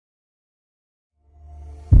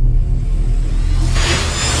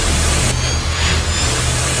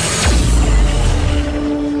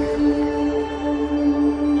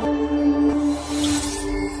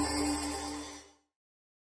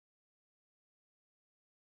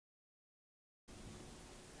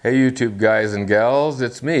Hey YouTube guys and gals,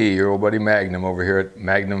 it's me, your old buddy Magnum over here at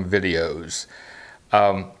Magnum Videos.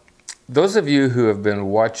 Those of you who have been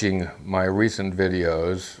watching my recent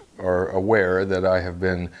videos are aware that I have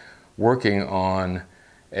been working on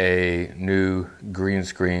a new green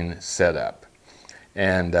screen setup.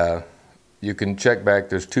 And you can check back,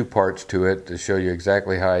 there's two parts to it to show you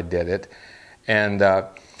exactly how I did it. And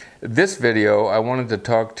this video, I wanted to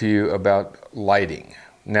talk to you about lighting.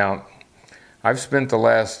 Now, I've spent the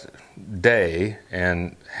last day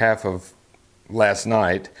and half of last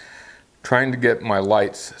night trying to get my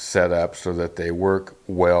lights set up so that they work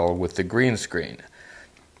well with the green screen.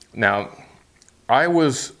 Now, I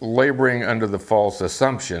was laboring under the false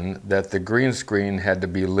assumption that the green screen had to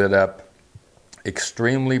be lit up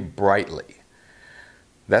extremely brightly.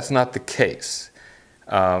 That's not the case.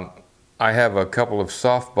 I have a couple of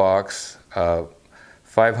softbox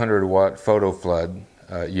 500 watt photo flood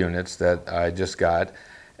units that I just got,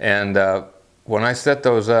 and when I set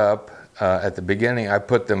those up at the beginning, I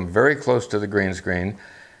put them very close to the green screen,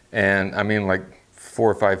 and I mean like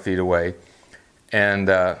 4 or 5 feet away, and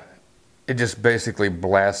it just basically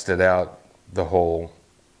blasted out the whole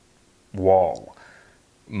wall.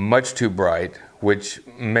 Much too bright, which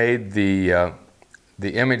made the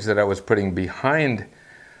image that I was putting behind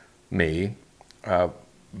me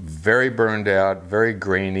very burned out, very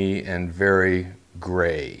grainy, and very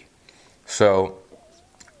gray. So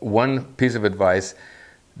one piece of advice: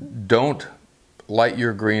 don't light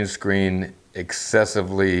your green screen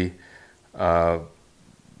excessively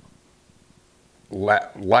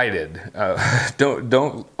lighted.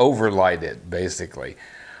 Don't overlight it, basically.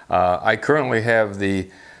 I currently have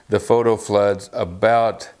the photo floods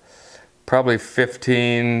about probably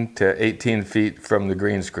 15 to 18 feet from the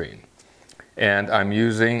green screen. And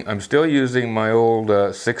I'm still using my old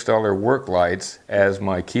 $6 work lights as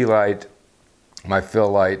my key light, my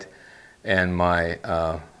fill light, and my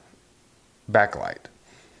backlight.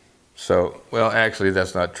 So, well, actually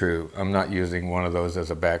that's not true. I'm not using one of those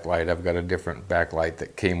as a backlight. I've got a different backlight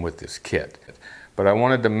that came with this kit. But I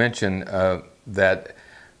wanted to mention that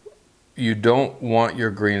you don't want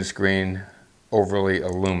your green screen overly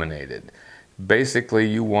illuminated. Basically,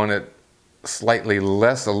 you want it slightly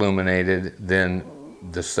less illuminated than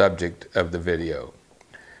the subject of the video.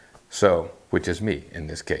 So, which is me in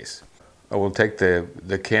this case. I will take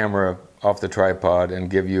the camera off the tripod and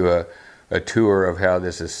give you a tour of how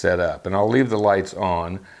this is set up. And I'll leave the lights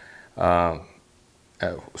on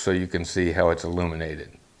so you can see how it's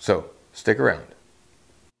illuminated. So, stick around.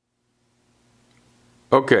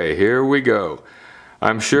 Okay, here we go.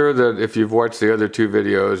 I'm sure that if you've watched the other two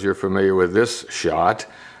videos, you're familiar with this shot.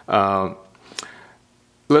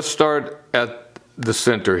 Let's start at the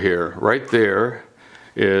center here. Right there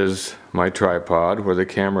is my tripod where the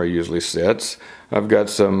camera usually sits. I've got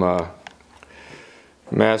some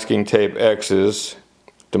masking tape X's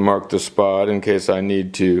to mark the spot in case I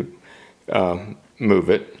need to move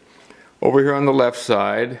it. Over here on the left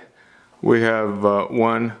side, we have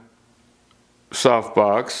one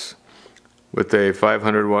softbox with a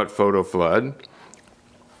 500 watt photo flood.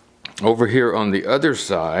 Over here on the other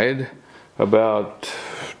side, about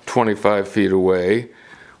 25 feet away,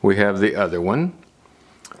 we have the other one.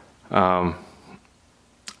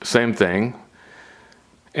 Same thing.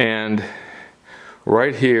 And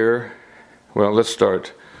right here, well, let's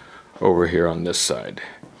start over here on this side.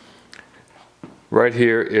 Right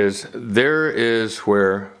here there is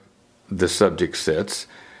where the subject sits.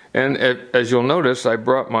 And as you'll notice, I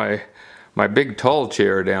brought my big tall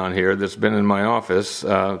chair down here that's been in my office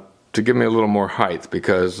to give me a little more height,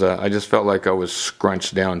 because I just felt like I was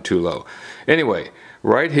scrunched down too low. Anyway,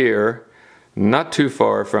 right here, not too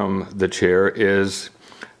far from the chair, is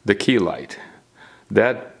the key light.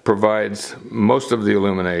 That provides most of the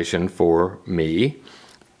illumination for me.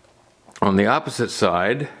 On the opposite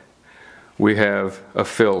side, we have a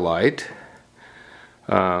fill light,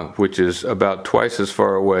 which is about twice as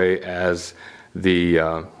far away as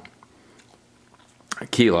the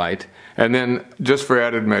key light. And then, just for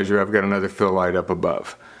added measure, I've got another fill light up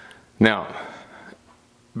above. Now,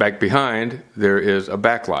 back behind, there is a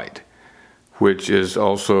backlight, which is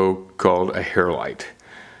also called a hair light.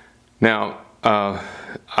 Now, I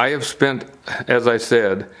have spent, as I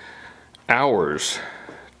said, hours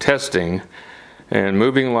testing and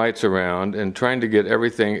moving lights around and trying to get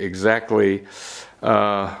everything exactly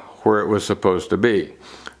where it was supposed to be.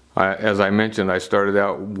 As I mentioned, I started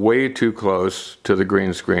out way too close to the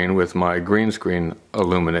green screen with my green screen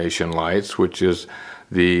illumination lights, which is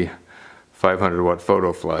the 500 watt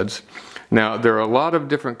photo floods. Now, there are a lot of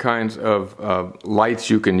different kinds of lights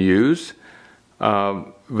you can use.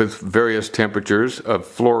 with various temperatures.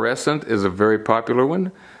 Fluorescent is a very popular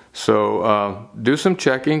one. So do some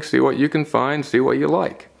checking, see what you can find, see what you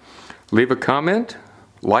like. Leave a comment,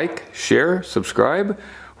 like, share, subscribe,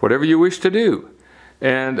 whatever you wish to do.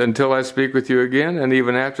 And until I speak with you again, and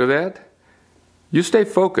even after that, you stay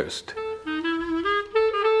focused.